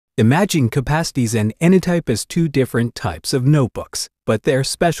Imagine Capacities and Anytype as two different types of notebooks, but they're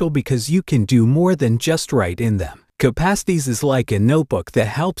special because you can do more than just write in them. Capacities is like a notebook that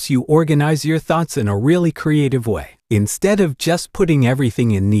helps you organize your thoughts in a really creative way. Instead of just putting everything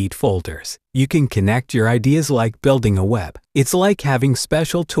in neat folders, you can connect your ideas like building a web. It's like having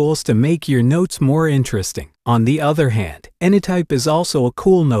special tools to make your notes more interesting. On the other hand, Anytype is also a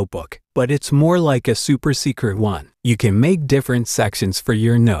cool notebook, but it's more like a super secret one. You can make different sections for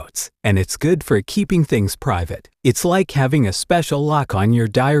your notes, and it's good for keeping things private. It's like having a special lock on your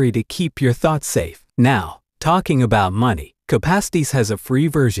diary to keep your thoughts safe. Now, talking about money, Capacities has a free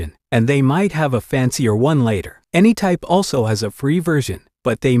version, and they might have a fancier one later. Anytype also has a free version,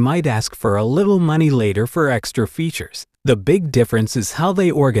 but they might ask for a little money later for extra features. The big difference is how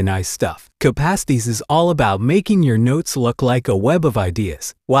they organize stuff. Capacities is all about making your notes look like a web of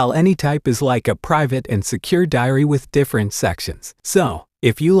ideas, while Anytype is like a private and secure diary with different sections. So,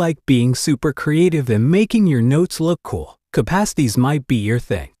 if you like being super creative and making your notes look cool, Capacities might be your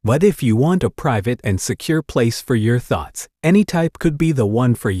thing. But if you want a private and secure place for your thoughts, Anytype could be the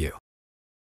one for you.